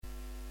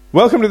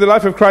Welcome to the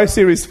Life of Christ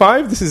Series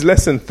 5. This is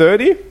Lesson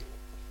 30.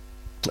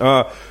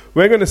 We're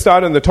going to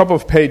start on the top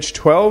of page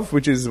 12,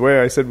 which is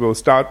where I said we'll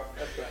start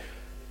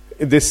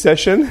this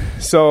session.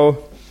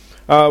 So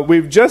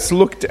we've just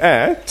looked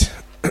at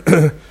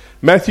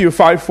Matthew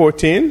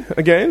 5:14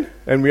 again,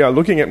 and we are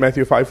looking at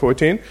Matthew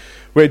 5:14,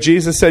 where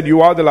Jesus said,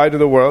 "You are the light of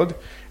the world."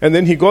 And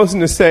then he goes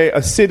on to say,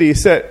 a city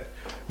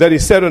that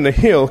is set on a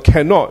hill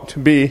cannot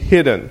be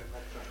hidden.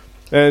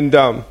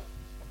 And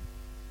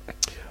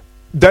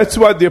that's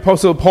what the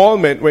Apostle Paul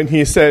meant when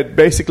he said,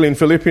 basically in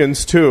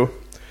Philippians 2.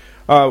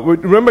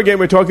 Remember again,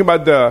 we're talking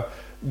about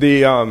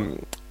the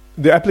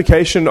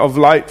application of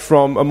light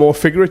from a more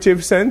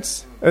figurative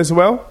sense as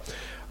well,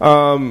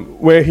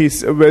 where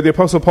the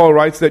Apostle Paul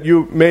writes that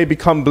you may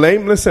become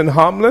blameless and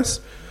harmless,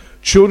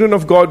 children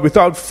of God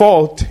without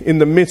fault in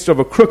the midst of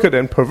a crooked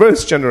and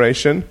perverse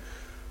generation.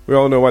 We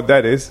all know what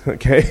that is,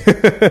 okay?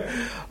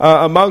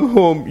 Among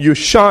whom you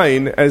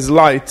shine as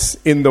lights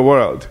in the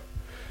world.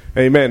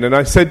 Amen. And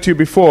I said to you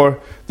before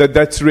that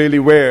that's really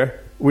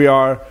where we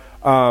are.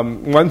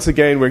 Once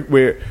again,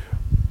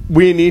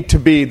 we need to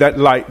be that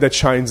light that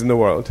shines in the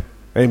world.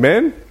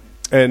 Amen.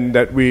 And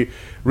that we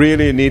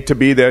really need to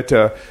be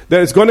there.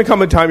 There's going to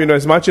come a time,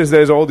 as much as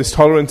there's all this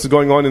tolerance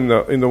going on in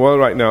the world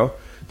right now,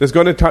 there's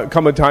going to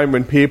come a time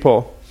when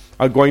people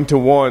are going to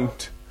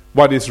want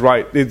what is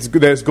right. This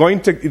is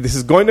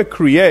going to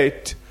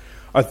create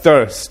a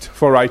thirst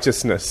for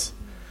righteousness.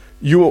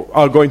 You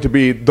are going to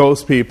be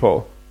those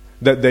people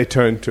that they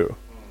turn to.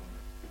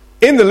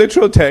 In the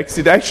literal text,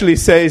 it actually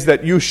says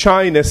that you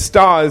shine as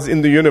stars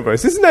in the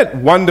universe. Isn't that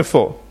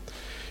wonderful?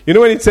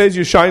 When it says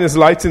you shine as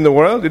lights in the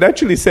world, it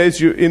actually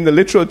says in the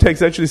literal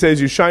text, actually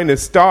says you shine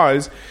as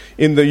stars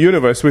in the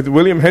universe, with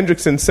William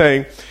Hendrickson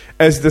saying,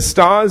 as the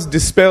stars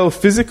dispel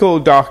physical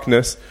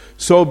darkness,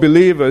 so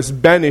believers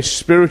banish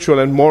spiritual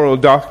and moral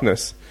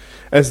darkness.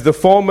 As the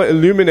former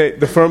illuminate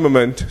the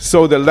firmament,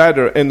 so the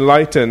latter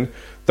enlighten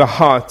the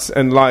hearts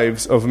and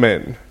lives of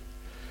men.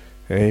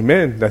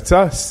 Amen. That's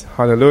us.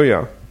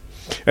 Hallelujah.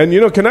 And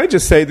can I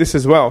just say this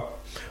as well?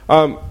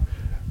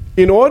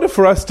 In order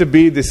for us to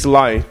be this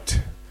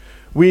light,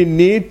 we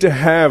need to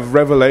have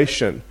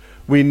revelation.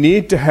 We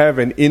need to have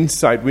an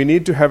insight. We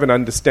need to have an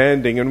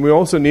understanding. And we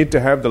also need to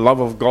have the love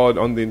of God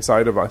on the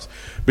inside of us.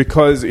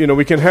 Because,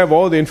 we can have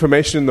all the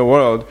information in the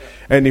world.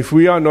 And if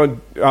we are not,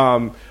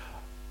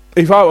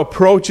 if our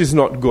approach is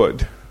not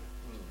good,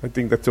 I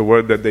think that's a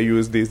word that they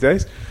use these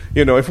days.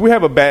 If we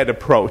have a bad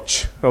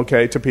approach,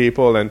 to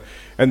people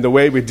and the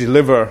way we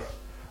deliver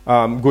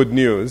good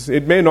news,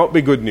 it may not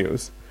be good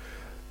news.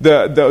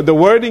 The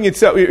wording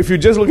itself, if you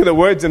just look at the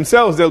words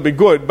themselves, they'll be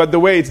good, but the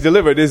way it's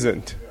delivered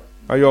isn't.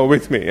 Are you all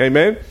with me?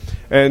 Amen?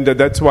 And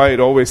that's why it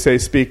always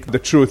says, speak the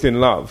truth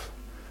in love.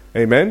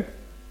 Amen?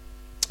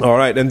 All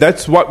right, and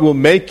that's what will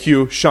make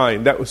you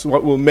shine. That's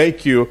what will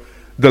make you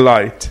the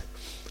light.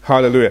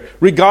 Hallelujah.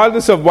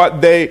 Regardless of what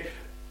they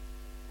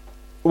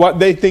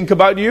think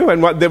about you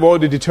and what they've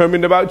already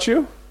determined about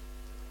you.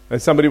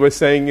 And somebody was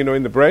saying,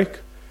 in the break,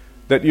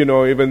 that,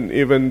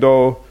 even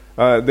though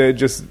they're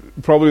just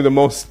probably the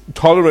most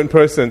tolerant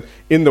person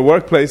in the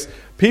workplace,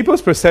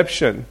 people's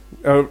perception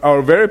are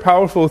a very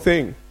powerful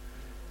thing.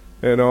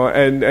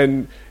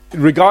 And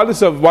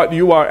regardless of what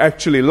you are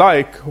actually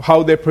like,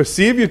 how they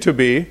perceive you to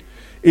be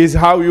is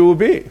how you will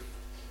be.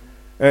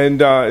 And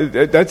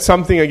that's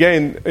something,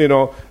 again,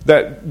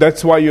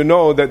 that's why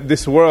that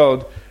this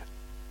world,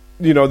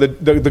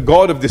 the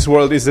God of this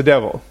world is the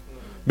devil.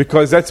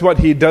 Because that's what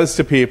he does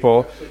to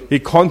people. He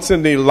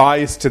constantly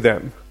lies to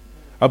them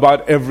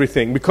about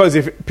everything. Because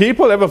if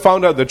people ever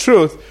found out the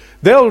truth,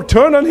 they'll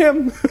turn on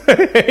him.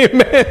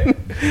 Amen.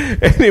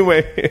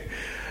 Anyway,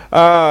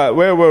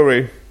 where were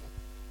we?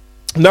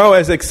 Now,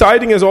 as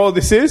exciting as all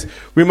this is,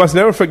 we must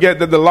never forget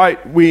that the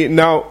light we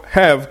now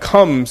have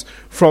comes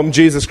from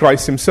Jesus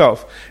Christ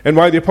himself. And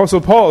why the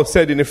Apostle Paul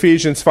said in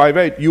Ephesians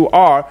 5:8, you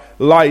are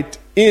light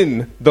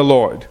in the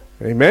Lord.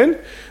 Amen?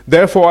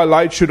 Therefore, our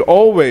light should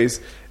always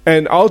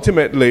and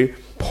ultimately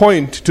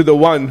point to the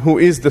one who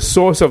is the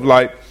source of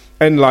light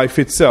and life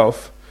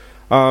itself.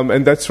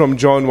 And that's from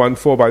John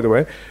 1:4, by the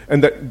way.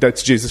 And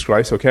that's Jesus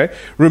Christ, okay?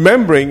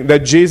 Remembering that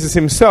Jesus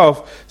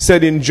himself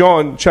said in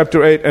John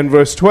chapter 8 and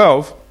verse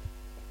 12,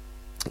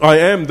 I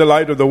am the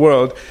light of the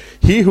world.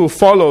 He who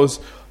follows,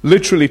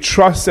 literally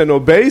trusts and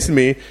obeys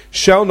me,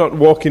 shall not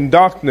walk in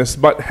darkness,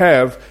 but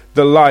have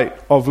the light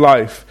of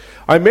life.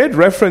 I made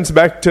reference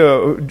back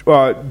to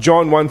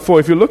John 1:4.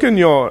 If you look in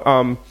your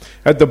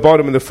at the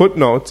bottom of the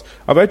footnotes,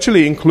 I've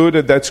actually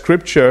included that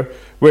scripture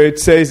where it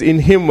says, in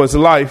him was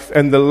life,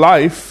 and the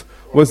life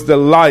was the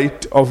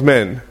light of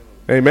men.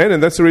 Amen?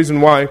 And that's the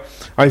reason why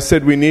I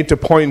said we need to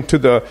point to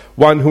the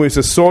one who is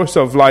the source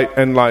of light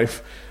and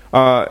life,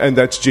 and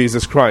that's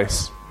Jesus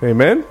Christ.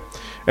 Amen?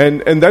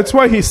 And that's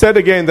why he said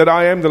again that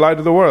I am the light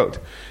of the world.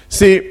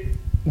 See,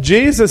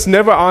 Jesus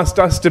never asked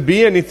us to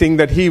be anything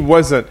that he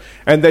wasn't.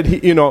 And that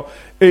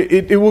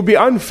it would be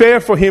unfair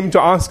for him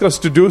to ask us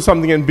to do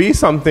something and be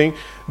something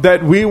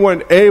that we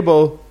weren't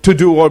able to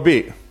do or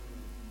be.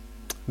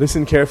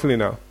 Listen carefully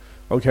now,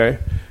 okay?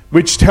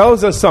 Which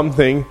tells us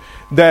something,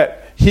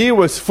 that he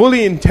was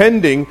fully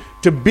intending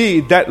to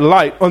be that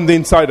light on the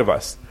inside of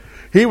us.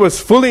 He was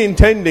fully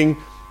intending.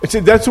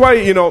 That's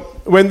why,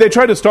 when they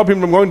tried to stop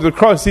him from going to the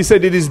cross, he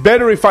said, it is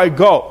better if I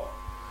go.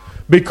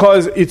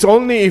 Because it's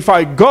only if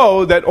I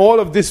go that all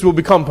of this will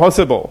become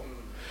possible.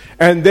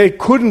 And they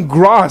couldn't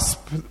grasp,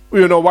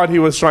 what he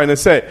was trying to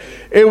say.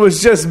 It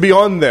was just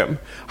beyond them.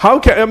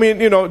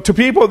 To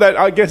people that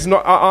I guess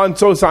aren't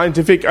so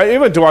scientific,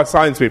 even to our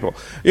science people,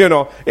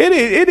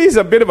 it is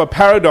a bit of a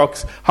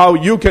paradox how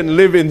you can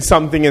live in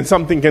something and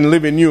something can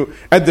live in you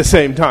at the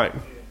same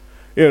time.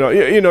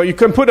 You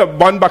can put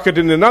one bucket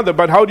in another,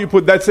 but how do you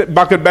put that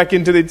bucket back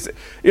into the...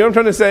 what I'm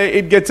trying to say?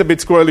 It gets a bit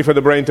squirrely for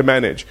the brain to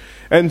manage.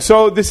 And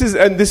so this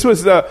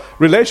was the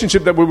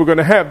relationship that we were going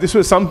to have. This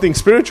was something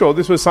spiritual.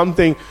 This was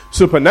something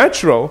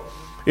supernatural.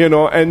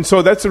 And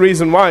so that's the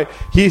reason why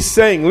he's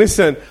saying,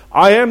 listen,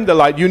 I am the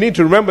light. You need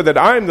to remember that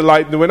I am the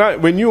light.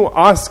 When you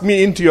ask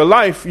me into your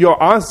life,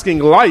 you're asking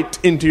light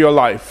into your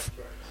life.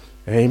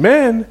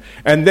 Amen.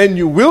 And then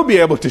you will be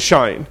able to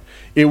shine.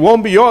 It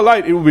won't be your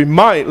light, it will be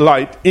my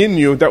light in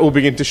you that will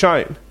begin to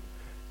shine.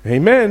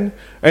 Amen.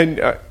 And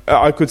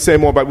I could say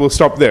more, but we'll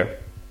stop there.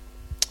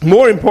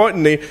 More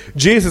importantly,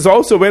 Jesus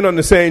also went on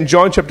to say in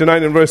John chapter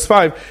 9 and verse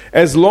 5,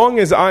 as long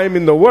as I am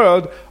in the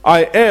world,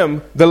 I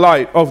am the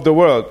light of the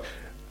world.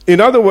 In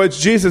other words,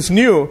 Jesus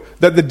knew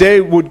that the day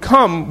would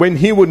come when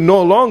he would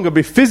no longer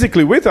be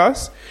physically with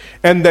us,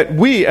 and that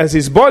we as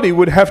his body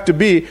would have to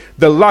be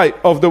the light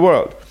of the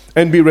world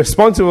and be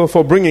responsible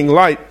for bringing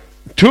light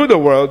to the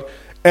world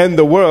and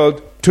the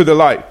world to the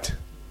light.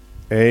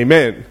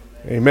 Amen.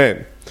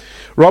 Amen.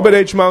 Robert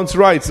H. Mounce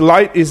writes,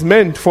 light is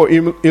meant for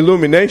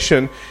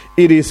illumination.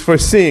 It is for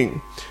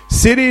seeing.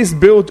 Cities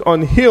built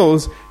on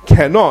hills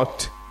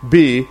cannot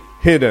be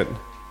hidden.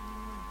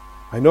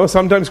 I know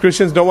sometimes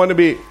Christians don't want to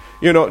be,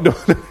 don't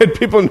let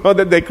people know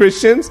that they're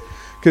Christians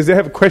because they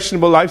have a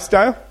questionable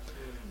lifestyle.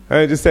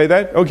 I just say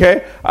that?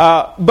 Okay.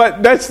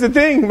 But that's the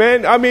thing,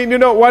 man.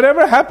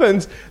 Whatever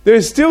happens,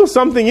 there's still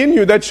something in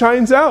you that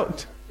shines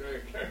out.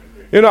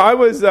 I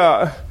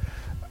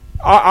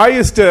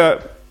used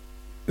to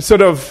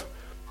sort of,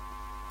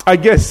 I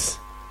guess,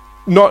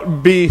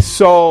 not be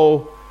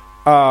so,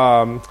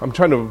 I'm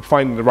trying to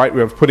find the right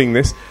way of putting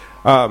this.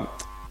 I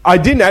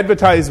didn't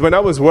advertise when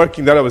I was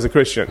working that I was a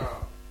Christian.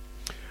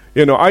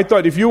 I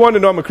thought if you want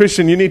to know I'm a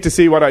Christian, you need to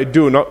see what I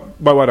do,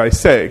 not by what I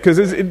say. Because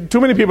there's too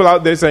many people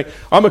out there saying,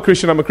 I'm a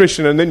Christian,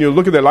 and then you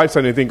look at their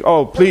lifestyle and you think,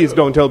 oh, please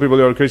don't tell people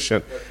you're a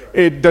Christian.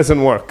 It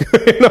doesn't work.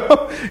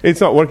 It's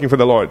not working for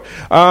the Lord.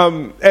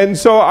 And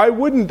so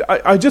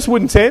I just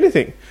wouldn't say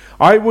anything.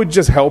 I would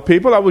just help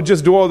people. I would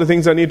just do all the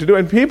things I need to do.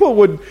 And people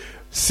would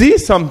see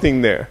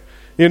something there,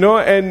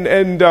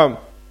 and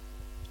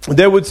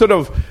they would sort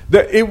of,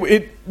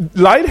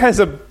 light has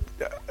a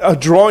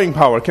drawing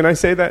power. Can I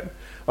say that?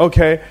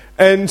 Okay,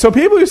 and so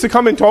people used to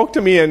come and talk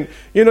to me, and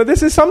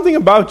this is something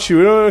about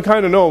you.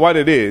 Kind of know what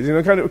it is.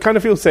 Kind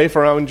of feel safe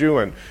around you,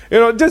 and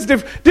just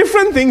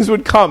different things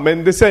would come,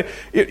 and they say.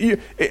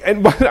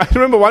 And I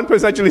remember one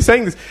person actually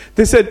saying this.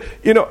 They said,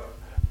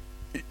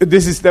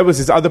 there was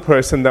this other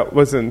person that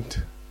wasn't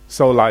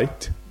so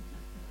light.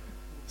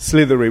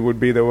 Slithery would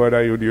be the word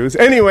I would use.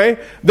 Anyway,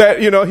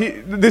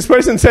 this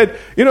person said,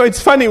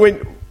 it's funny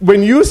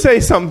when you say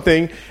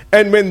something,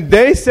 and when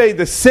they say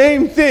the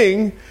same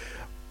thing.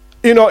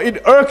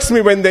 It irks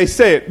me when they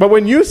say it, but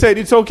when you say it,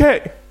 it's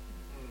okay.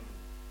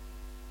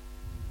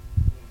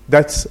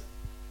 That's,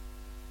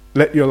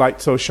 let your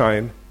light so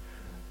shine,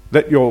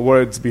 let your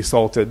words be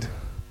salted.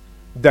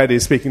 That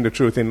is speaking the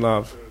truth in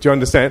love. Do you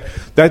understand?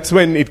 That's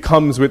when it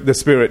comes with the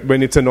Spirit,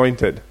 when it's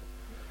anointed.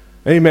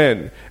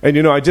 Amen.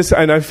 And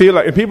I feel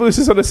like, and people used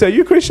to sort of say,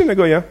 you Christian? I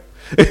go, yeah.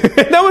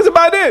 That was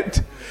about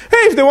it.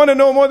 Hey, if they want to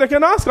know more, they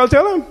can ask, I'll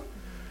tell them.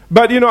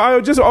 But I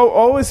just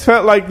always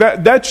felt like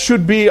that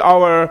should be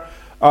our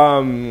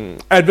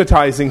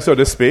advertising, so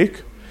to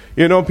speak.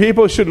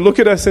 People should look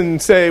at us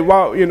and say,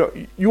 wow,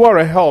 you are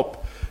a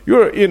help.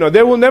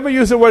 They will never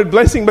use the word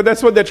blessing, but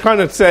that's what they're trying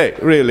to say,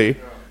 really.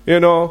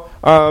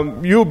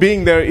 You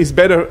being there is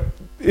better.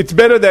 It's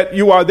better that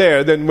you are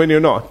there than when you're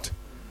not,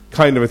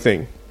 kind of a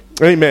thing.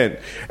 Amen.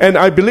 And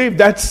I believe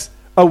that's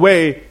a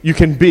way you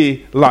can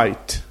be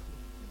light.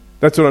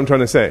 That's what I'm trying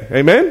to say.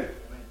 Amen?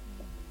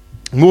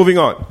 Moving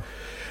on.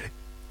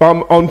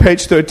 On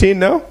page 13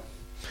 now.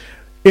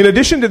 In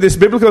addition to this,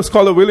 biblical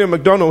scholar William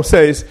MacDonald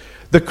says,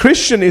 the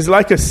Christian is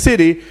like a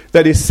city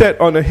that is set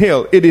on a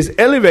hill. It is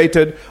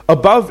elevated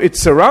above its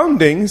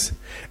surroundings,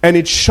 and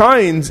it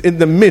shines in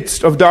the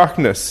midst of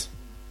darkness.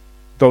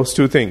 Those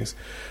two things.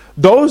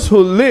 Those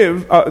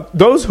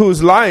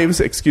whose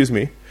lives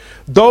exhibit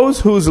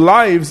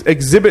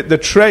the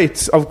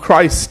traits of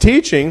Christ's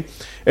teaching,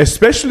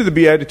 especially the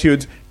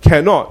Beatitudes,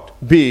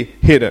 cannot be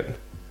hidden.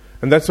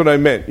 And that's what I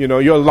meant.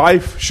 Your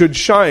life should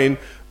shine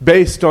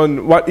based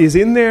on what is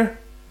in there.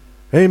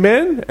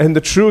 Amen? And the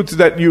truths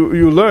that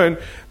you learn,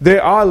 they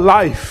are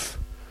life.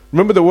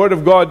 Remember, the Word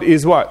of God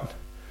is what?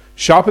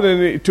 Sharper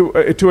than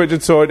a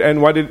two-edged sword.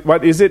 And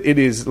what is it? It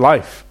is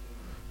life.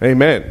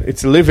 Amen.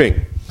 It's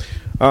living.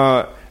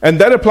 And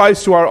that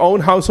applies to our own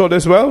household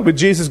as well, with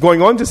Jesus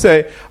going on to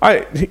say,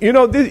 do you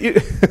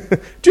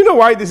know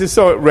why this is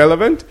so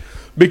relevant?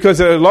 Because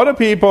there are a lot of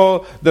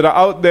people that are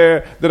out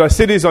there that are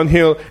cities on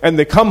hill, and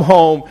they come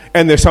home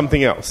and there's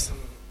something else.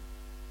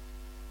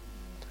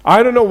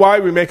 I don't know why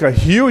we make a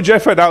huge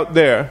effort out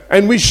there,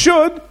 and we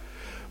should,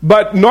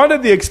 but not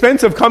at the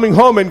expense of coming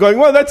home and going,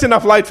 well, that's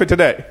enough light for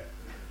today.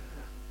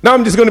 Now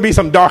I'm just going to be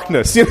some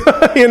darkness,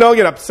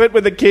 get upset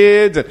with the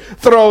kids and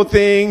throw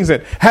things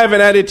and have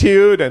an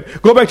attitude and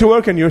go back to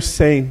work, and you're a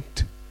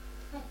saint.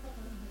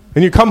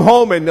 And you come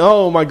home and,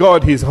 oh my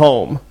God, he's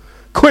home.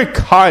 Quick,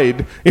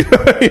 hide.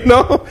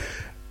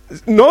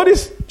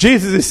 Notice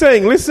Jesus is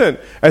saying, listen,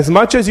 as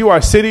much as you are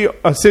a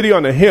city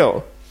on a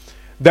hill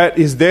that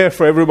is there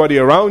for everybody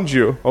around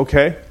you,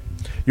 okay,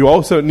 you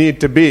also need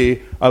to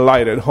be a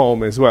light at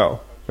home as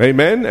well.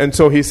 Amen? And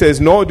so he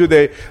says, nor do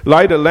they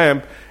light a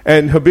lamp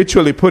and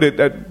habitually put it,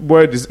 that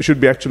word should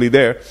be actually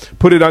there,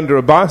 put it under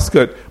a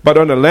basket, but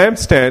on a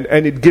lampstand,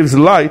 and it gives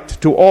light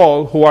to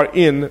all who are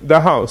in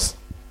the house.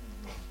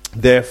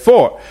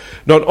 Therefore,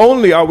 not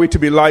only are we to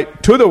be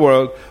light to the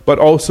world, but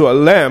also a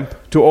lamp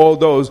to all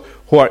those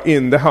who are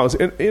in the house.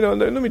 And,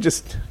 let me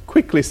just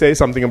quickly say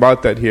something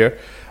about that here.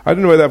 I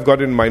don't know whether I've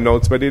got it in my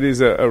notes, but it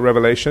is a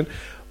revelation.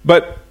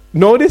 But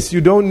notice you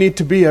don't need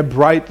to be a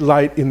bright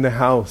light in the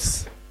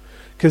house,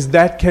 because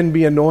that can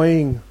be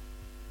annoying.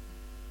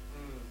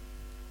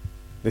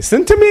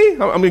 Listen to me.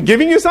 I'm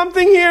giving you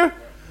something here.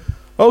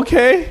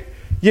 Okay?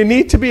 You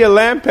need to be a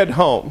lamp at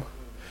home.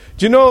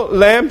 Do you know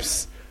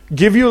lamps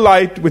give you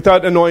light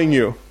without annoying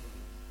you?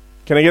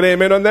 Can I get an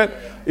amen on that?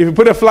 If you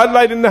put a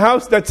floodlight in the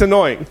house, that's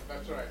annoying.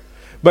 That's right.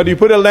 But you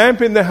put a lamp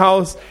in the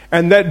house,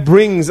 and that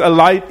brings a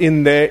light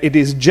in there. It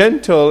is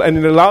gentle, and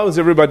it allows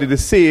everybody to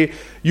see.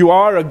 You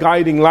are a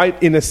guiding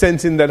light in a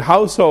sense in that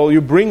household.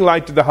 You bring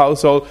light to the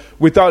household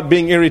without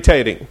being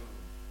irritating,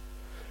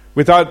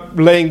 without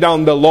laying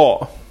down the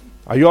law.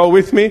 Are you all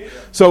with me?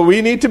 So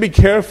we need to be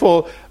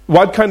careful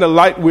what kind of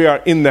light we are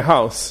in the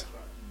house.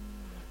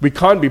 We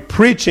can't be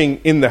preaching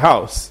in the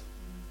house.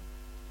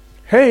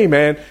 Hey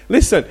man,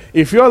 listen,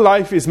 if your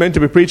life is meant to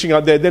be preaching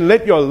out there, then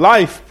let your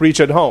life preach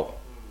at home.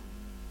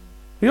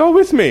 Are you all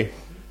with me?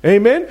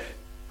 Amen?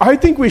 I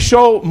think we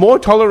show more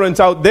tolerance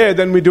out there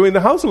than we do in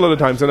the house a lot of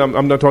times. And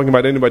I'm not talking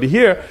about anybody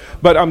here,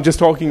 but I'm just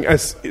talking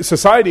as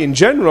society in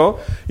general.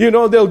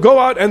 They'll go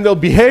out and they'll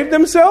behave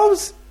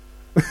themselves.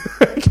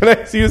 Can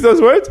I use those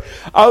words?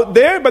 Out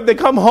there, but they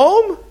come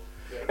home,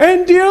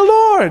 and dear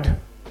Lord.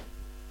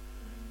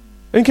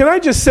 And can I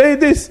just say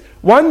this?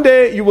 One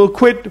day you will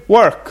quit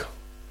work,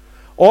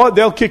 or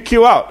they'll kick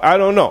you out. I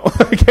don't know.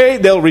 Okay?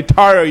 They'll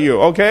retire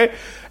you. Okay?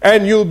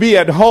 And you'll be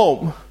at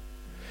home.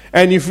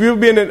 And if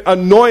you've been an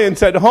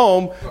annoyance at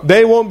home,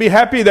 they won't be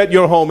happy that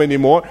you're home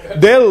anymore.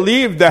 They'll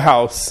leave the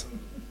house,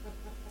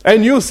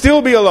 and you'll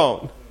still be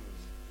alone.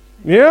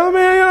 Yeah,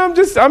 man,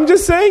 I'm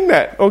just saying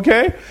that,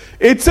 okay?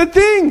 It's a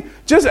thing.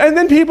 And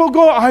then people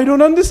go, I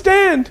don't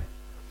understand.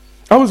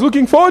 I was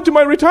looking forward to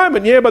my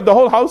retirement. Yeah, but the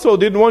whole household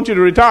didn't want you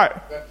to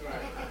retire. That's right.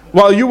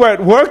 While you were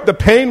at work, the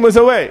pain was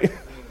away.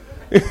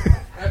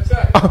 That's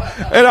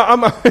right.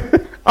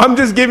 And I'm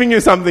just giving you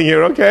something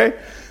here, okay?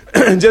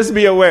 Just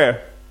be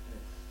aware.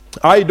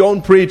 I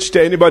don't preach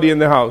to anybody in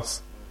the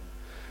house.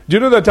 Do you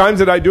know the times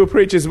that I do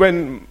preach is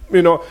when,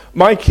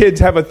 my kids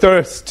have a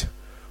thirst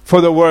for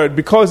the word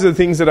because of the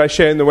things that I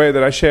share in the way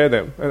that I share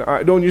them. And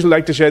I don't usually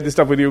like to share this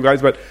stuff with you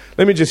guys, but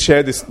let me just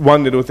share this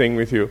one little thing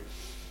with you.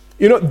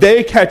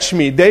 They catch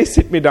me, they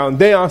sit me down,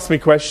 they ask me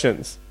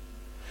questions.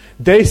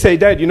 They say,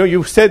 Dad,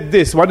 you said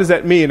this, what does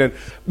that mean? And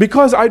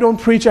because I don't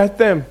preach at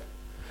them,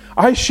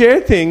 I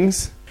share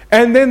things,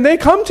 and then they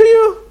come to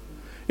you.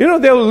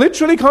 They'll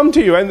literally come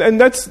to you,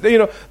 and that's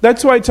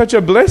why it's such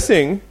a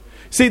blessing.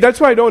 See, that's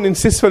why I don't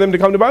insist for them to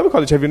come to Bible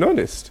college. Have you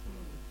noticed?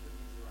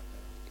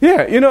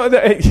 Yeah,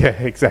 yeah,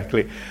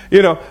 exactly.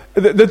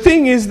 The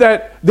thing is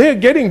that they're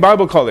getting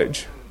Bible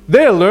college.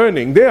 They're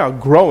learning. They are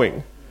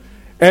growing.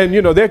 And,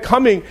 they're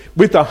coming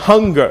with a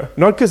hunger,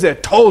 not because they're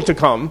told to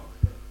come,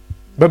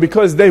 but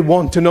because they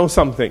want to know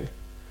something.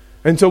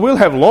 And so we'll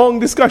have long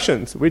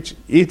discussions, which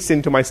eats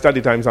into my study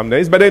time some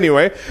days. But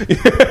anyway,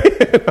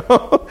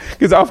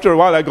 because after a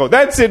while I go,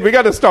 that's it, we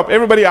got to stop,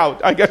 everybody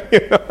out.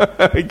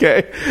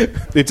 Okay.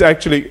 It's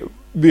actually,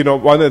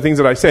 one of the things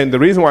that I say, and the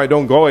reason why I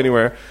don't go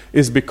anywhere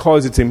is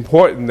because it's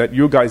important that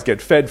you guys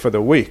get fed for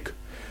the week.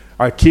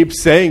 I keep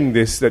saying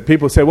this, that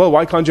people say, well,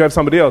 why can't you have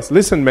somebody else?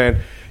 Listen,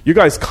 man, you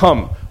guys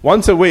come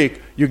once a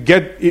week. You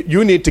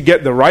need to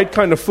get the right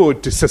kind of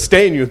food to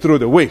sustain you through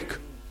the week.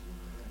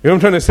 You know what I'm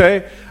trying to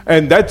say?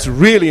 And that's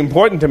really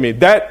important to me.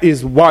 That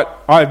is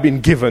what I've been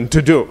given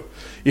to do.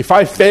 If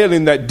I fail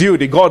in that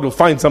duty, God will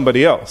find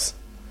somebody else.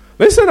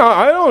 Listen,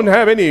 I don't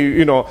have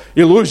any,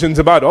 illusions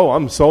about,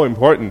 I'm so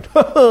important.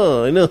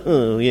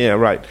 Yeah,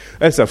 right.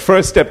 That's the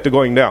first step to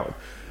going down.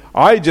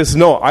 I just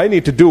know I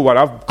need to do what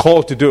I'm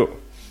called to do.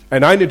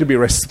 And I need to be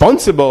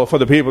responsible for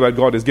the people that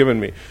God has given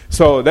me.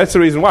 So that's the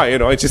reason why,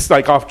 it's just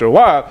like after a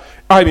while,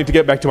 I need to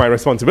get back to my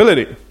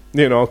responsibility.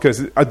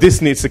 because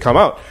this needs to come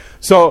out.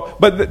 So,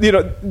 but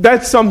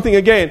that's something,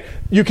 again,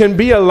 you can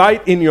be a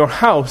light in your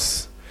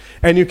house,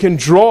 and you can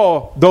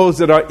draw those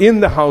that are in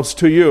the house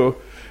to you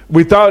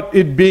without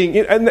it being,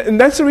 and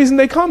that's the reason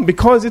they come,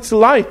 because it's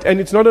light and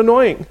it's not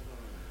annoying.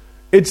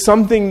 It's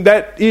something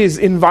that is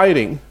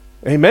inviting.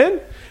 Amen?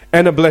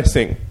 And a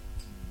blessing.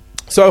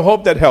 So I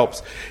hope that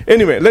helps.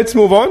 Anyway, let's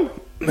move on.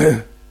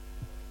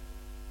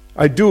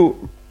 I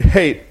do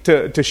hate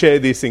to share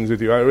these things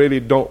with you. I really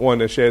don't want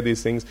to share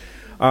these things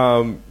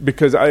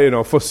because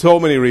for so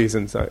many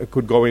reasons I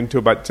could go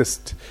into,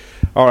 but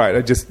all right,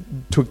 I just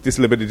took this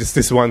liberty just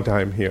this one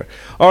time here.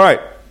 All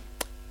right.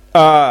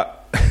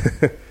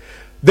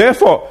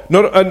 Therefore,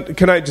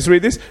 can I just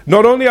read this?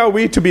 Not only are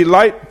we to be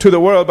light to the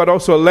world, but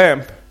also a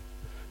lamp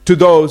to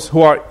those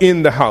who are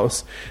in the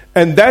house.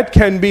 And that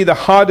can be the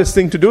hardest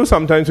thing to do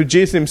sometimes, with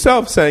Jesus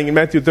himself saying in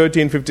Matthew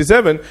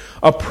 13:57,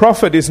 a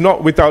prophet is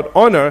not without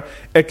honor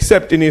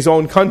except in his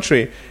own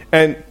country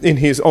and in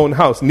his own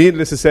house.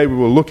 Needless to say, we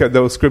will look at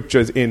those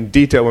scriptures in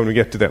detail when we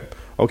get to them.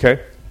 Okay?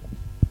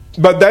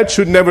 But that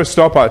should never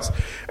stop us.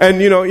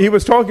 And, he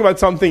was talking about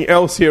something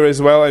else here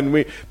as well,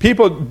 and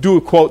people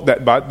do quote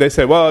that, but they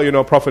say,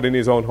 well, prophet in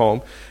his own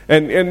home.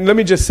 And let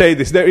me just say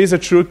this, there is a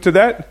truth to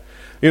that.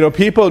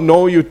 People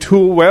know you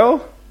too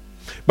well.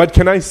 But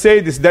can I say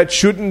this? That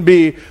shouldn't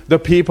be the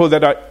people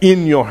that are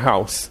in your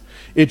house.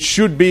 It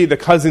should be the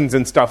cousins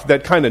and stuff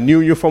that kind of knew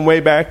you from way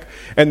back,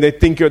 and they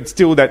think you're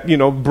still that,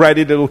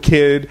 bratty little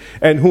kid,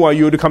 and who are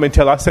you to come and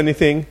tell us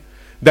anything?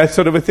 That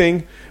sort of a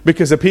thing.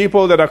 Because the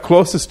people that are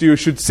closest to you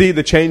should see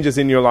the changes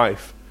in your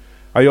life.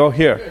 Are you all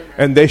here?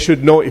 And they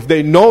should know, if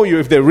they know you,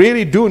 if they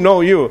really do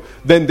know you,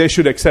 then they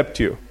should accept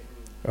you.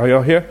 Are you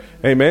all here?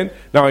 Amen?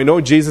 Now I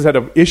know Jesus had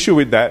an issue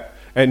with that.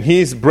 And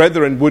his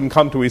brethren wouldn't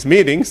come to his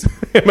meetings.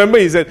 Remember,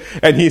 he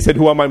said,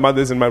 who are my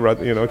mothers and my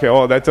brother?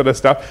 All that sort of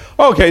stuff.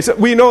 Okay, so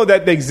we know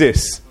that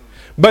exists.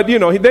 But,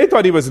 they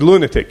thought he was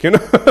lunatic,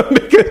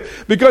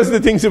 because of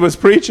the things he was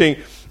preaching.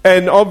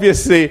 And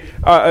obviously,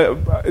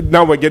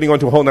 now we're getting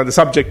onto a whole other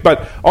subject,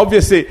 but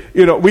obviously,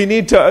 we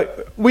need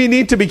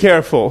to be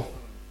careful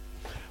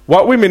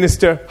what we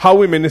minister, how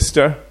we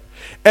minister,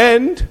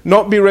 and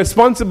not be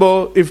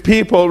responsible if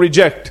people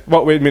reject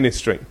what we're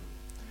ministering.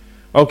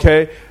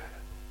 Okay?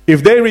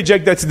 If they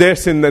reject, that's their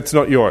sin, that's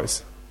not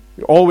yours.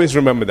 Always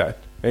remember that.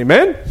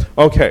 Amen?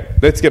 Okay,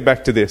 let's get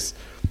back to this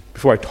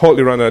before I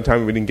totally run out of time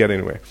and we didn't get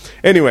anywhere.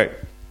 Anyway,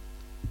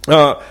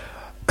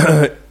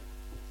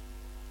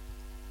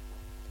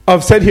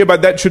 I've said here,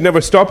 but that should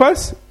never stop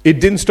us. It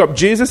didn't stop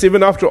Jesus.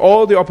 Even after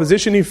all the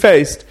opposition he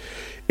faced,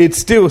 it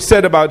still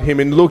said about him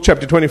in Luke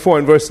chapter 24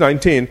 and verse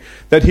 19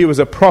 that he was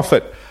a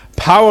prophet,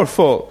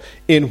 powerful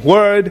in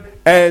word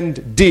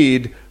and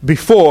deed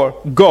before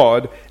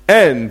God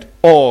and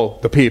all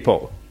the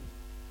people.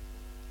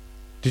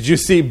 Did you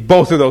see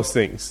both of those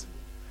things?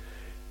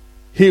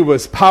 He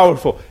was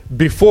powerful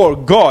before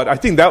God. I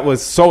think that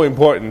was so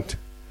important.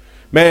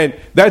 Man,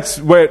 that's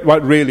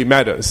what really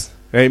matters.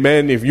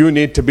 Amen. If you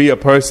need to be a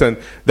person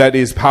that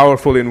is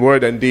powerful in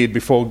word and deed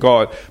before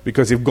God,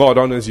 because if God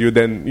honors you,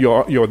 then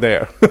you're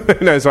there.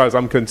 And as far as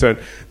I'm concerned,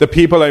 the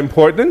people are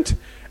important,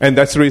 and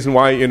that's the reason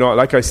why,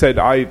 like I said,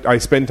 I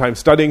spend time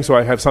studying, so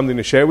I have something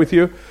to share with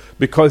you,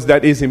 because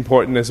that is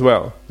important as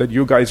well, that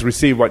you guys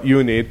receive what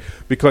you need,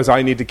 because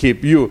I need to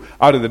keep you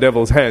out of the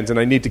devil's hands, and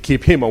I need to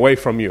keep him away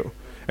from you,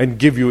 and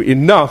give you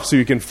enough so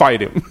you can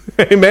fight him.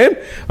 Amen?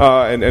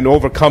 And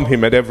overcome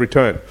him at every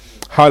turn.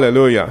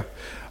 Hallelujah.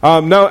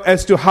 Now,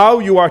 as to how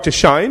you are to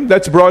shine,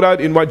 that's brought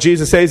out in what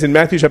Jesus says in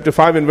Matthew chapter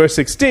 5 and verse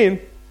 16,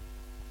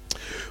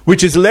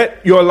 which is,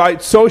 let your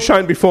light so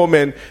shine before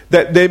men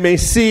that they may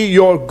see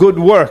your good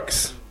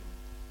works,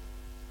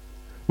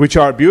 which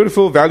are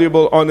beautiful,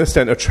 valuable, honest,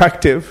 and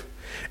attractive,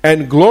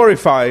 and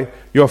glorify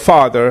your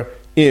Father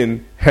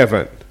in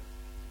heaven.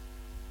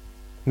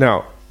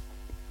 Now,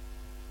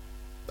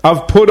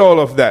 I've put all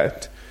of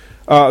that,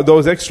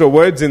 those extra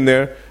words in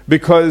there,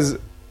 because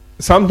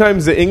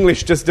sometimes the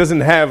English just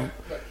doesn't have,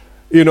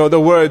 the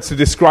words to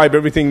describe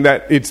everything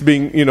that it's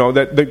being,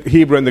 that the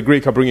Hebrew and the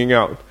Greek are bringing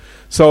out.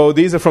 So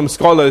these are from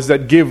scholars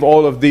that give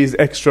all of these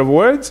extra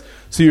words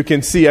so you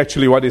can see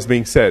actually what is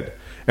being said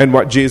and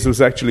what Jesus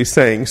was actually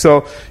saying.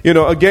 So,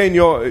 again,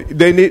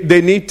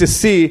 they need to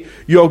see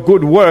your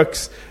good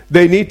works.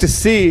 They need to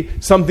see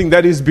something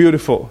that is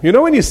beautiful.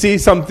 When you see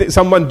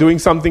someone doing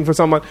something for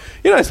someone,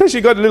 especially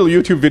you got little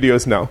YouTube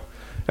videos now.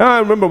 I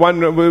remember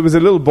one, it was a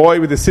little boy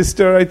with a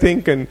sister, I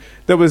think, and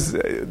they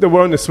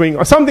were on a swing,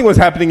 or something was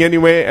happening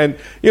anyway, and,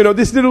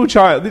 this little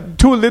child,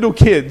 two little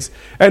kids,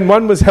 and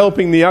one was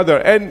helping the other,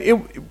 and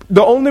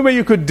the only way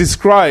you could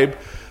describe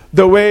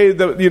the way,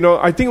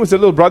 I think it was the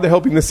little brother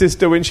helping the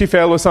sister when she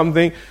fell or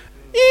something,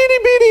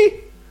 itty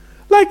bitty,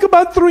 like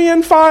about 3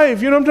 and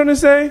 5, you know what I'm trying to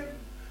say?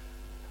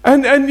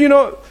 And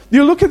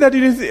you look at that,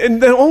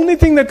 and the only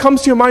thing that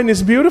comes to your mind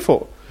is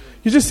beautiful.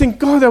 You just think,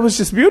 God, that was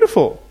just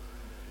beautiful.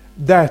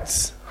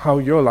 That's how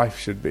your life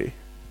should be.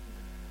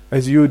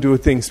 As you do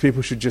things,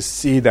 people should just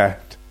see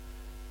that.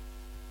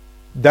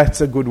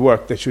 That's a good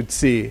work they should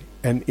see,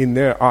 and in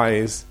their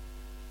eyes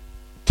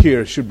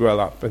tears should well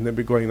up, and they'll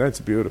be going, that's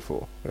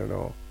beautiful,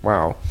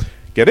 wow.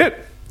 Get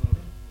it?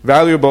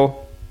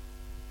 Valuable.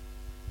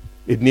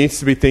 It needs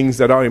to be things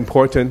that are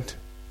important.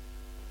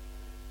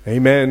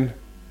 Amen.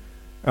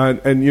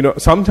 And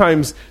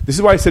sometimes, this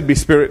is why I said be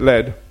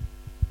Spirit-led,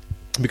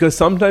 because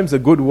sometimes a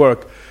good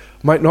work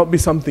might not be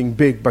something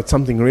big, but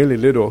something really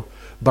little,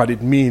 but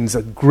it means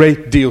a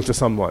great deal to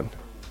someone.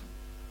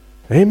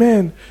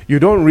 Amen. You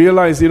don't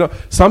realize,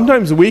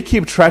 sometimes we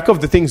keep track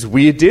of the things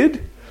we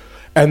did,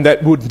 and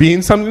that would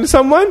mean something to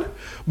someone,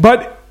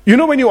 but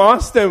when you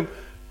ask them,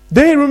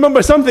 they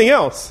remember something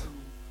else.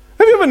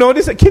 Have you ever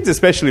noticed that? Kids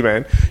especially,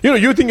 man.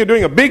 You think you're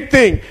doing a big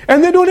thing,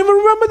 and they don't even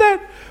remember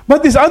that.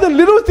 But this other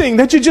little thing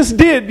that you just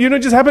did,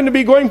 just happened to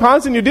be going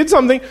past and you did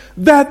something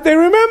that they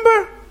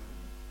remember.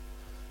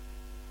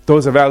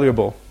 Those are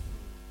valuable.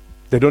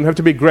 They don't have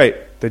to be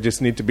great. They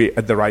just need to be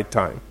at the right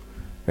time.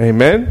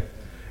 Amen?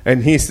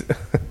 And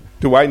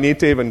do I need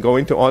to even go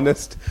into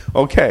honest?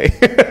 Okay.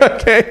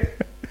 Okay.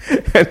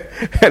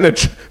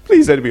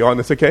 Please let me be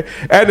honest, okay?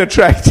 And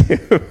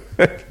attractive.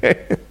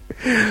 Okay.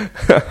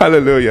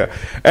 Hallelujah.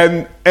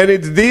 And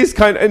it's these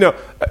kind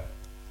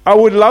I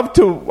would love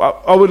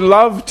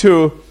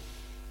to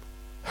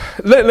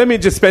let me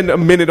just spend a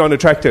minute on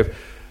attractive.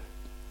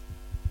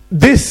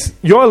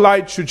 Your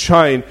light should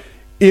shine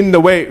in the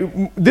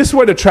way, this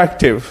word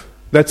attractive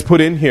that's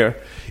put in here,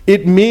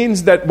 it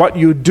means that what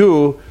you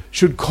do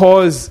should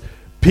cause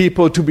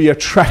people to be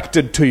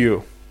attracted to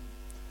you.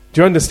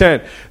 Do you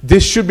understand?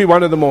 This should be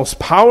one of the most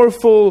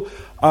powerful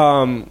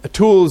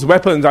tools,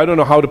 weapons, I don't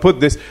know how to put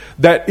this,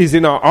 that is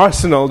in our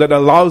arsenal that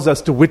allows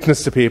us to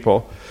witness to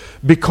people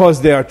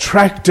because they're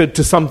attracted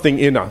to something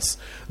in us.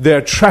 They're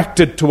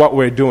attracted to what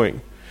we're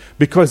doing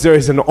because there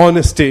is an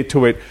honesty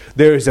to it.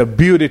 There is a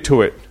beauty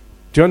to it.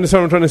 Do you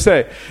understand what I'm trying to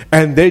say?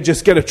 And they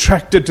just get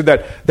attracted to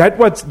that.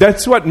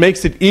 That's what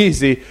makes it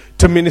easy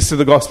to minister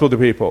the gospel to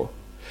people.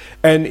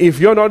 And if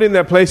you're not in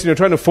that place and you're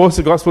trying to force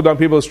the gospel down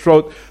people's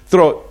throat,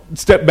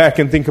 step back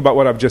and think about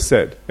what I've just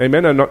said.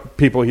 Amen? And not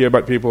people here,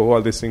 but people who are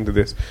listening to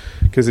this,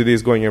 because it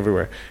is going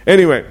everywhere.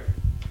 Anyway,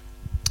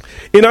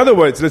 in other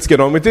words, let's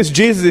get on with this.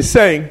 Jesus is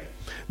saying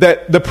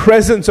that the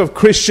presence of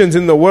Christians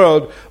in the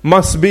world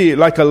must be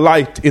like a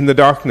light in the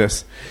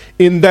darkness,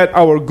 in that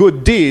our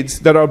good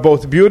deeds that are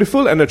both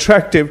beautiful and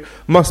attractive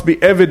must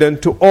be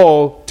evident to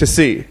all to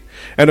see.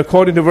 And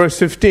according to verse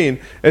 15,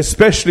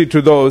 especially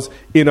to those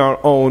in our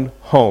own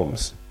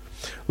homes.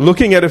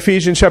 Looking at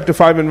Ephesians chapter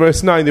 5 and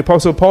verse 9, the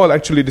Apostle Paul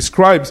actually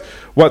describes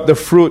what the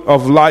fruit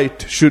of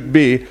light should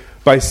be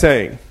by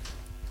saying,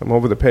 I'm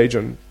over the page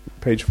on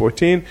page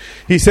 14.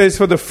 He says,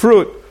 for the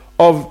fruit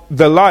of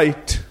the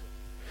light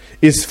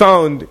is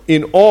found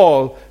in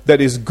all that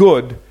is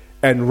good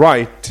and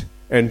right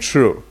and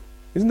true.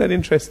 Isn't that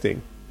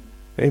interesting?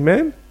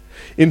 Amen?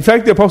 In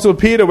fact, the Apostle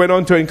Peter went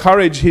on to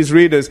encourage his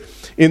readers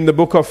in the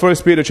book of 1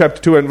 Peter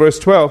chapter 2 and verse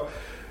 12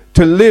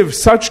 to live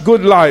such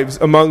good lives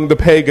among the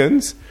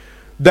pagans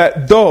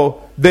that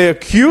though they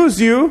accuse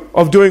you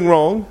of doing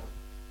wrong,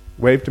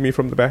 wave to me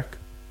from the back.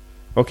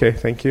 Okay,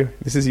 thank you.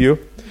 This is you.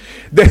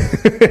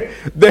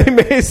 They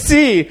may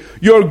see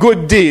your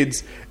good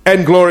deeds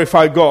and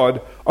glorify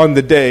God on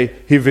the day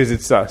He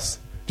visits us.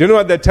 Do you know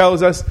what that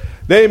tells us?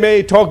 They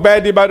may talk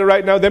badly about it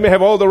right now. They may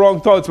have all the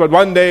wrong thoughts, but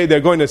one day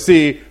they're going to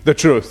see the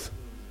truth.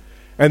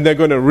 And they're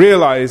going to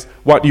realize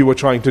what you were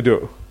trying to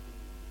do.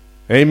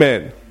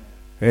 Amen.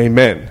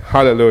 Amen.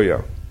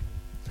 Hallelujah.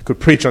 I could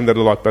preach on that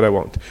a lot, but I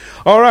won't.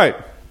 All right.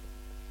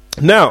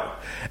 Now,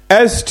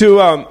 as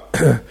to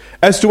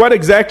what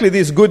exactly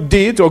these good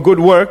deeds or good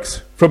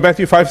works from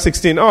Matthew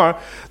 5:16 are,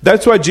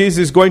 that's what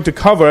Jesus is going to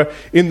cover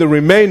in the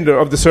remainder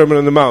of the Sermon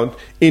on the Mount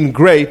in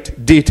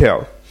great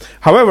detail.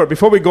 However,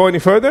 before we go any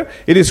further,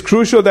 it is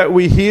crucial that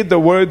we heed the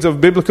words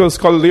of biblical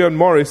scholar Leon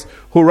Morris,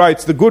 who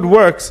writes, the good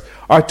works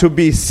are to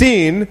be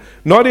seen,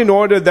 not in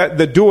order that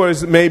the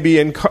doers may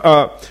be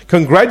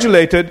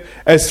congratulated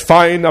as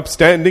fine,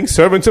 upstanding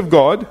servants of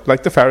God,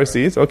 like the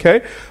Pharisees,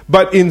 okay?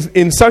 But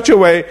in such a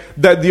way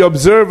that the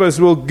observers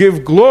will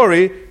give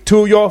glory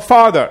to your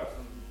Father.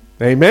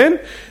 Amen?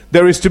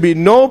 There is to be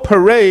no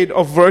parade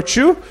of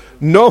virtue,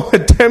 no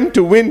attempt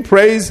to win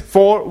praise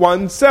for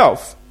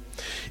oneself.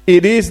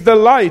 It is the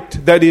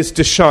light that is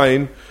to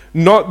shine,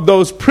 not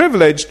those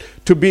privileged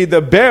to be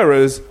the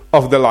bearers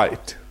of the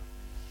light.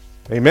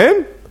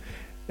 Amen?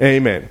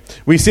 Amen.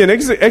 We see an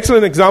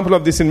excellent example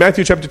of this in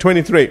Matthew chapter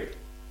 23,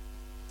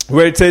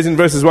 where it says in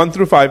verses 1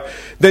 through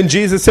 5, then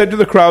Jesus said to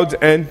the crowds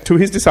and to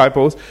his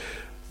disciples,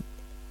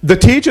 the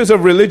teachers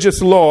of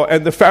religious law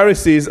and the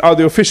Pharisees are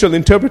the official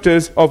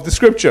interpreters of the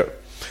scripture.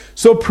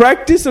 So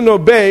practice and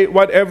obey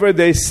whatever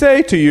they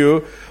say to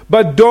you,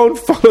 but don't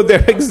follow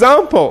their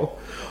example.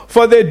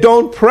 For they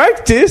don't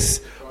practice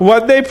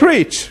what they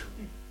preach.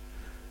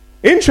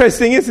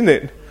 Interesting, isn't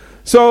it?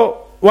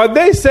 So what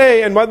they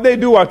say and what they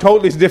do are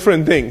totally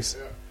different things.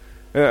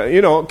 Let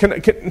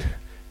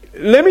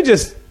me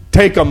just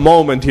take a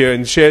moment here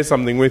and share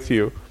something with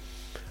you.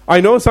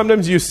 I know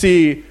sometimes you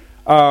see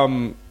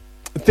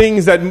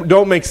things that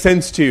don't make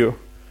sense to you,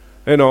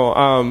 and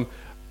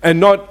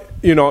not,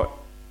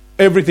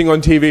 everything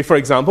on TV, for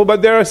example,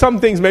 but there are some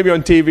things maybe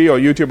on TV or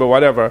YouTube or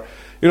whatever,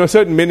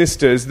 certain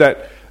ministers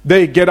that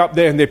they get up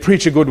there and they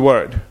preach a good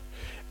word.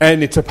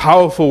 And it's a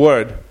powerful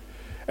word.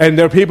 And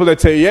there are people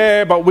that say,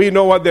 yeah, but we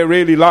know what they're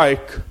really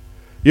like.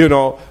 We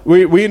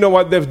know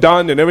what they've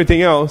done and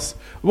everything else.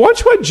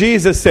 Watch what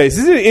Jesus says.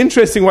 Isn't it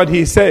interesting what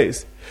he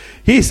says?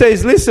 He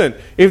says, listen,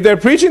 if they're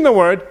preaching the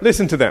word,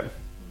 listen to them.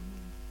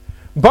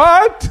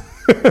 But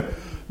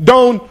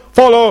don't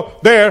follow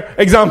their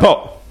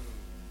example.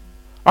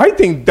 I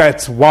think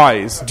that's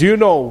wise. Do you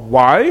know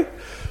why?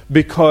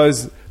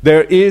 Because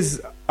there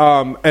is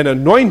an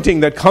anointing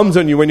that comes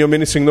on you when you're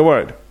ministering the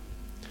word.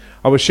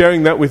 I was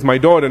sharing that with my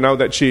daughter now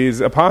that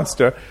she's a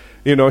pastor.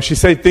 She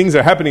said things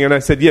are happening, and I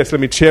said, yes, let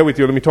me share with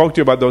you, let me talk to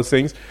you about those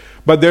things.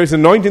 But there's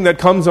anointing that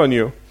comes on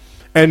you,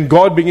 and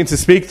God begins to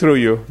speak through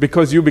you,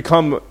 because you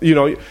become,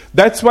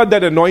 that's what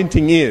that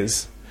anointing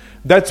is.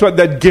 That's what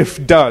that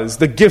gift does.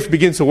 The gift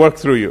begins to work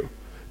through you.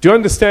 Do you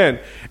understand?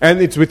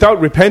 And it's without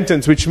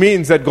repentance, which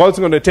means that God's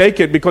going to take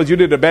it because you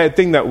did a bad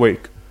thing that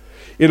week.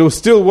 It'll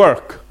still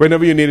work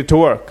whenever you need it to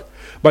work.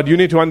 But you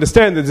need to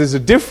understand that there's a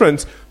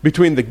difference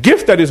between the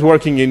gift that is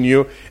working in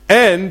you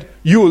and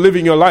you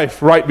living your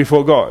life right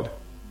before God.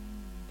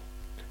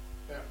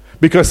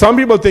 Because some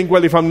people think,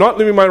 well, if I'm not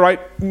living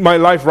my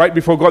life right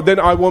before God,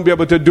 then I won't be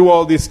able to do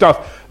all this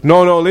stuff.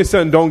 No,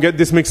 listen, don't get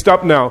this mixed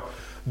up now.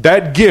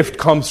 That gift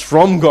comes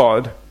from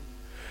God.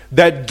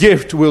 That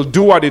gift will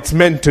do what it's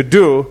meant to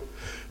do.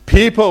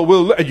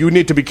 You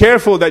need to be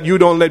careful that you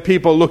don't let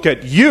people look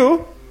at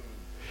you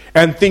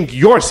and think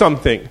you're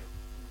something.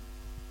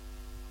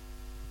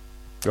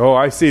 Oh,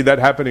 I see that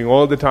happening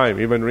all the time,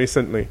 even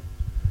recently,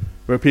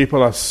 where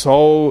people are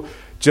so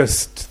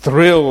just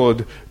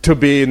thrilled to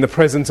be in the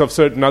presence of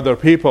certain other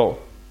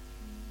people.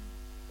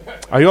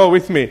 Are you all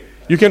with me?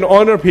 You can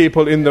honor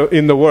people in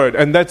the word,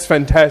 and that's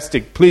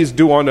fantastic. Please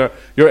do honor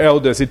your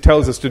elders. It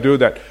tells us to do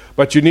that.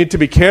 But you need to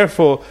be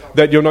careful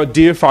that you're not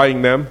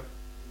deifying them.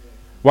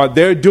 What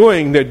they're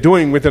doing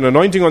with an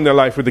anointing on their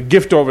life, with a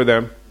gift over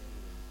them.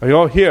 Are you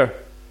all here?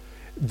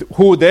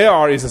 Who they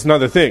are is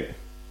another thing.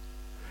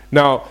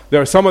 Now,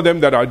 there are some of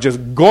them that are just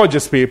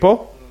gorgeous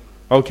people,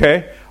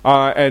 okay?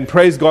 And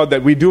praise God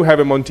that we do have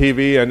them on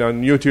TV and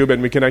on YouTube,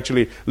 and we can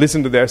actually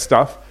listen to their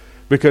stuff.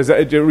 Because,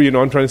 I'm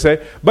trying to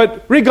say.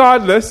 But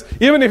regardless,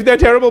 even if they're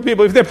terrible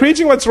people, if they're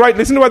preaching what's right,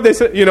 listen to what they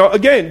say.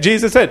 Again,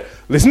 Jesus said,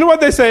 listen to what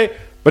they say,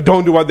 but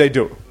don't do what they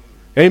do.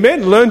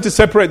 Amen? Learn to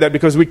separate that,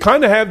 because we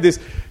kind of have this,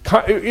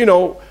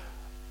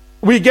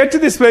 we get to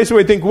this place where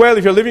we think, well,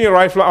 if you're living your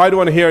life, I don't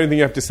want to hear anything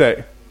you have to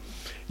say.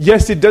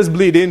 Yes, it does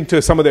bleed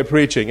into some of their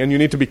preaching, and you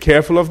need to be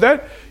careful of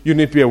that. You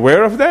need to be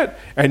aware of that,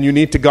 and you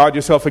need to guard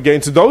yourself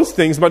against those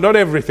things, but not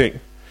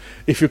everything.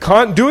 If you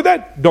can't do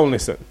that, don't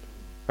listen.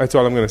 That's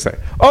all I'm going to say.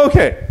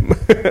 Okay,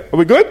 are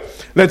we good?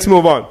 Let's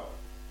move on.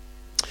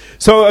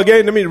 So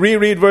again, let me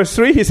reread verse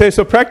 3. He says,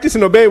 so practice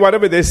and obey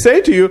whatever they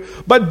say to you,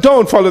 but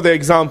don't follow their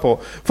example,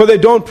 for they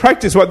don't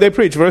practice what they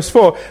preach. Verse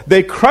 4,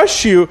 they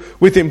crush you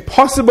with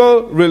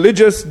impossible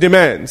religious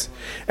demands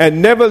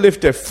and never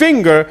lift a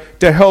finger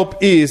to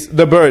help ease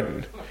the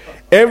burden.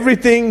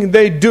 Everything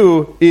they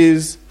do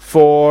is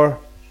for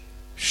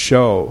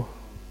show.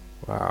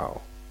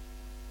 Wow.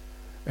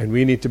 And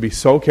we need to be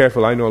so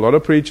careful. I know a lot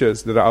of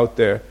preachers that are out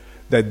there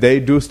that they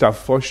do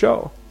stuff for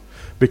show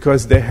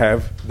because they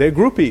have their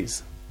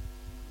groupies.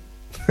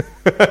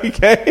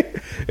 Okay?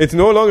 It's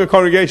no longer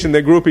congregation,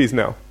 they're groupies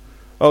now.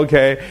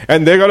 Okay?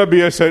 And they got to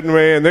be a certain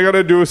way, and they got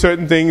to do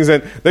certain things,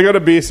 and they got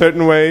to be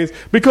certain ways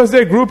because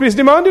their groupies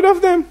demanded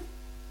of them.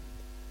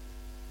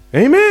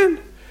 Amen.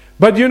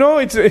 But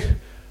it's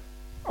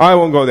I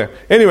won't go there.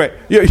 Anyway,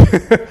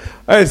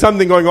 there's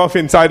something going off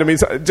inside of me.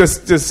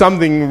 Just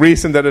something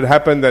recent that had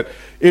happened that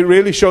it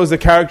really shows the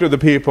character of the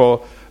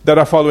people that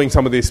are following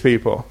some of these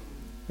people.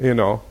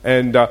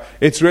 And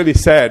it's really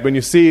sad when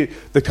you see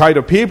the kind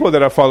of people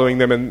that are following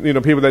them,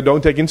 and people that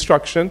don't take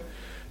instruction,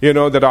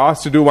 that are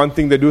asked to do one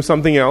thing, they do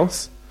something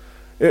else.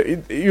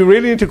 You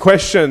really need to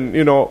question,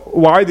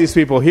 why are these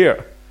people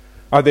here?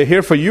 Are they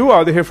here for you, or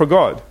are they here for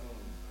God?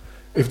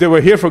 If they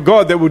were here for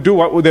God, they would do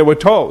what they were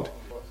told.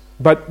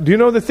 But do you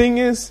know the thing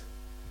is?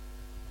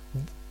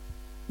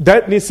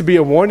 That needs to be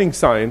a warning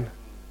sign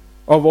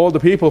of all the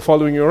people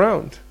following you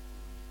around.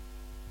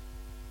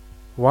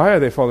 Why are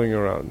they following you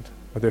around?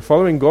 Are they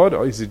following God,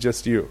 or is it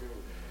just you?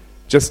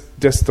 Just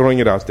throwing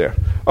it out there.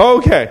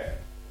 Okay.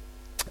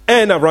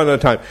 And I've run out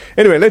of time.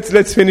 Anyway,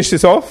 let's finish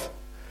this off.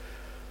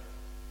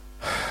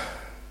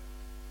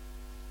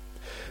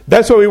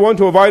 That's what we want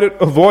to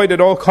avoid at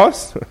all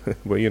costs.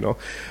 Well,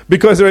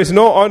 because there is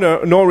no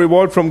honor, no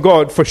reward from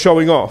God for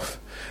showing off.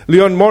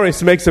 Leon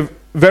Morris makes a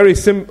very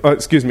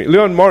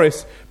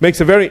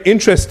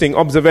interesting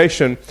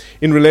observation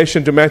in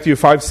relation to Matthew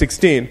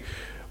 5:16,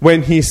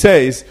 when he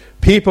says,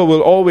 people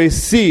will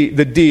always see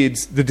the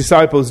deeds the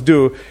disciples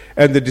do,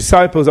 and the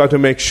disciples are to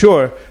make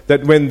sure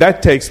that when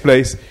that takes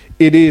place,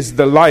 it is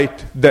the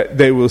light that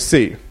they will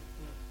see.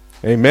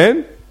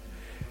 Amen?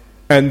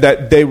 And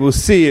that they will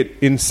see it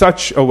in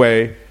such a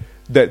way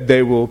that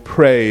they will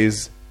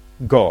praise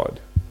God,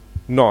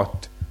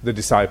 not the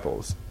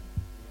disciples.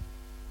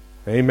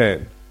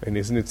 Amen. And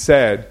isn't it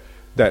sad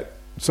that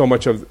so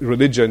much of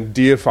religion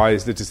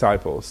deifies the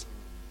disciples?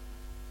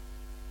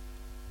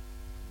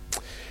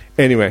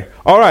 Anyway,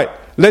 all right,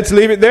 let's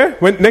leave it there.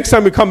 Next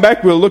time we come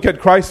back, we'll look at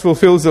Christ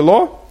fulfills the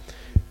law.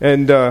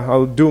 And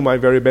I'll do my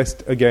very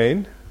best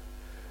again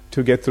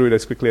to get through it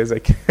as quickly as I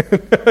can.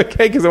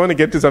 Okay, because I want to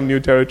get to some new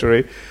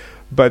territory.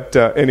 But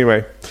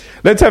anyway,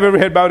 let's have every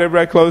head bowed, every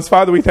eye closed.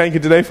 Father, we thank you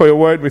today for your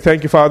word. We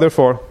thank you, Father,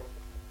 for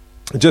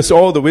just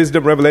all the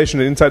wisdom, revelation,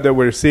 and insight that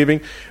we're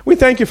receiving. We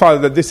thank you, Father,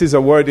 that this is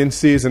a word in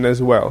season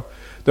as well.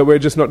 That we're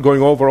just not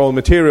going over all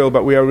material,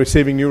 but we are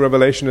receiving new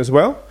revelation as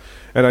well.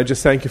 And I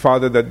just thank you,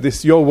 Father, that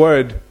this your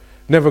word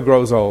never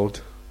grows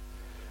old.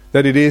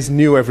 That it is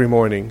new every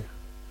morning.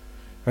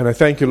 And I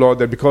thank you, Lord,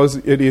 that because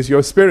it is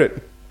your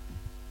Spirit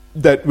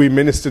that we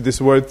minister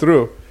this word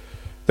through,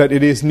 that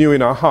it is new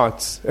in our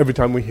hearts every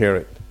time we hear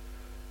it.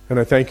 And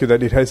I thank you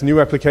that it has new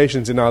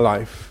applications in our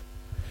life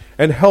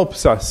and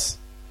helps us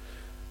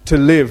to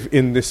live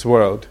in this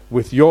world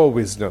with your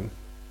wisdom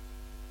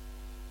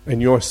and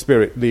your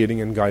Spirit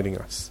leading and guiding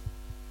us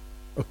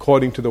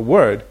according to the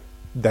word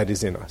that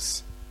is in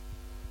us.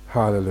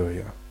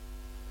 Hallelujah.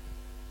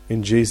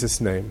 In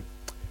Jesus' name,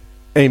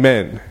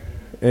 amen.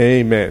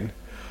 Amen.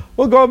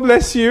 Well, God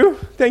bless you.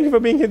 Thank you for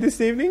being here this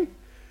evening.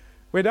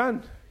 We're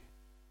done.